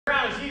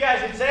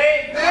guys would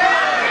say?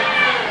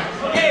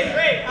 Okay,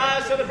 great.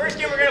 So the first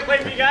game we're going to play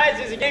for you guys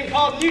is a game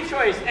called New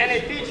Choice, and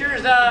it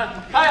features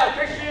Kyle,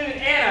 Christian, and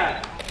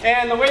Anna.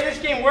 And the way this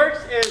game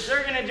works is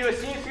they're going to do a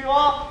scene for you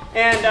all,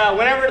 and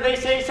whenever they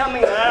say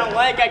something that I don't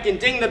like, I can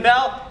ding the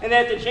bell, and they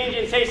have to change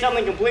it and say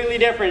something completely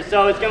different.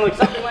 So it's going to look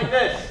something like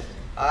this.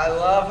 I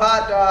love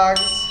hot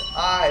dogs.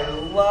 I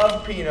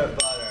love peanut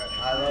butter.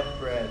 I love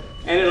bread.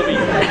 And it'll be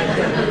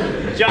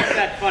just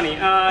that funny.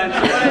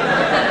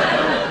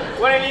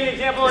 What I need an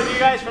example of you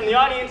guys from the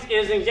audience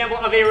is an example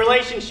of a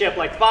relationship,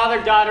 like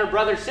father, daughter,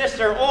 brother,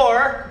 sister,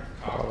 or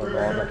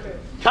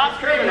cop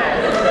criminal.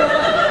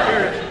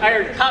 I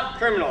heard cop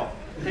criminal.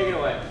 Take it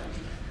away.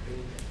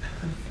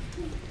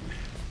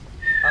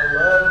 I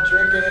love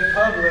drinking in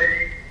public.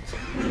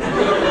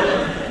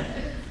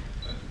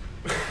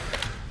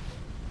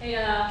 Hey,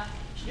 what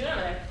you doing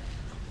over there?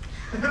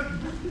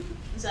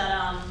 Is that,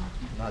 I'm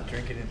not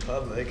drinking in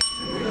public.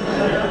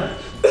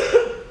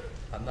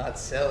 I'm not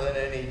selling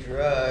any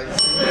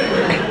drugs.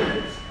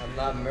 I'm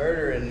not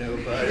murdering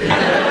nobody.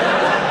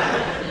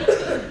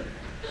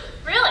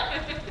 Really?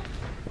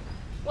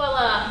 Well,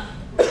 a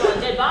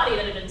dead body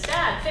that had been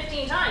stabbed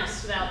 15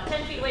 times about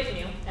 10 feet away from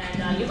you.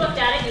 And you looked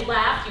at it, you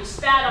laughed, you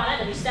spat on it,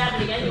 and you stabbed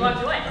it again, you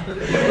walked away.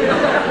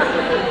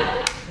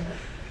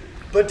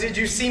 But did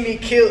you see me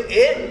kill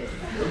it?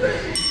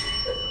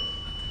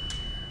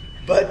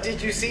 But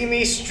did you see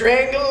me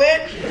strangle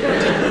it?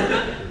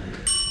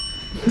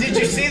 Did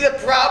you see the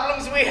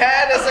problems we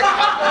had as a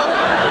couple?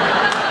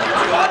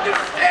 Did you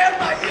understand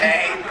my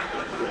pain?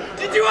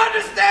 Did you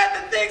understand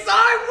the things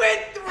I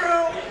went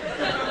through?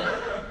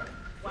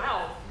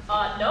 Wow.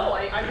 No,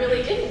 I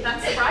really didn't.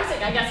 That's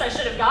surprising. I guess I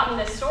should have gotten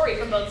this story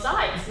from both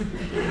sides. It's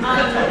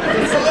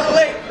a little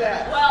late for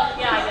that. Well,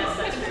 yeah, I guess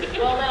that's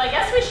true. Well, then I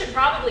guess we should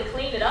probably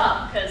clean it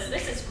up, because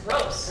this is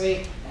gross.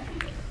 Wait.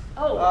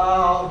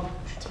 Oh.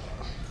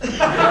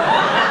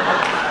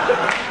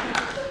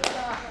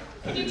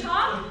 Can you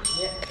talk?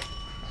 Yeah.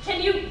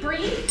 Can you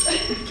breathe?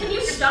 Can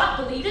you stop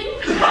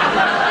bleeding?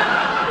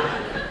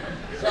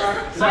 Sorry.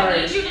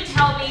 I need you to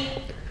tell me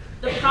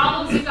the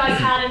problems you guys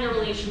had in your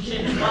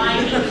relationship,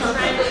 why he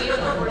strangled you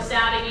before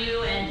stabbing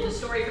you, and the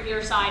story from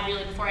your side,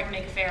 really, before I can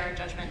make a fair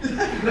judgment.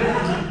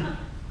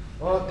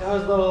 Well, it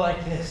goes a little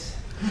like this.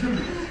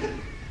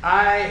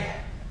 I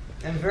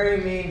am very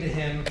mean to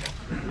him.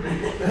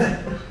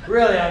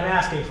 Really, I'm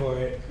asking for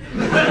it.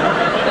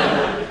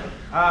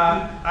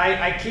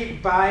 I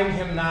keep buying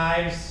him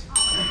knives.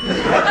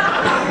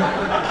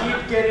 I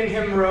keep getting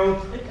him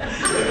rope.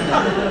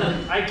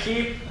 I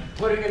keep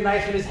putting a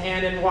knife in his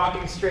hand and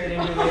walking straight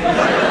into it.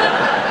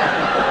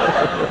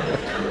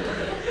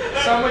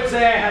 Some would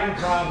say I have a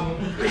problem.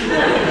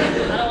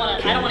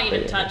 I don't want to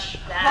even touch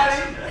that.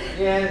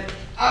 Honey, Yeah.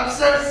 I'm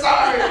so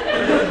sorry.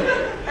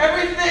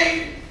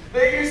 Everything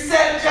that you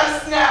said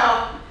just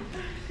now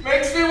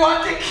makes me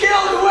want to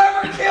kill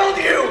whoever killed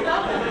you.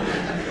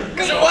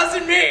 Because it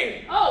wasn't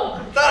me. Oh.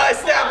 Thought I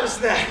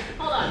established that.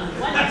 Hold on.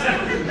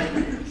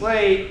 What?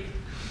 Wait.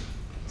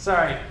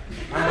 Sorry.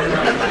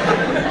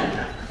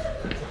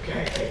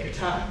 Okay, take your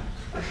time.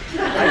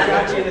 I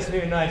got you this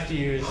new knife to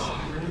use.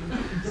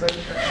 So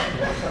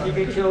you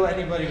can kill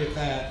anybody with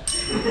that.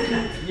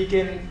 You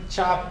can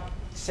chop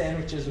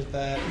sandwiches with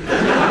that.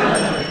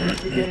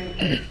 You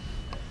can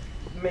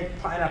make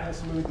pineapple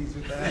smoothies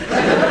with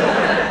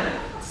that.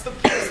 It's the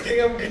first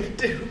thing I'm gonna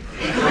do.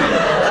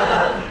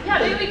 Yeah,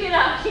 maybe we could,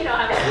 have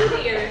a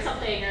smoothie or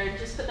something, or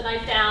just put the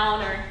knife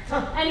down, or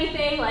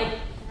anything like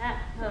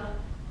that.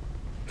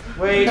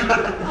 Wait. Oh,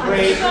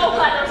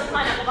 God, there was a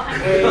pineapple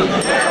behind me.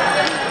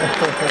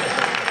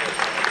 Wait.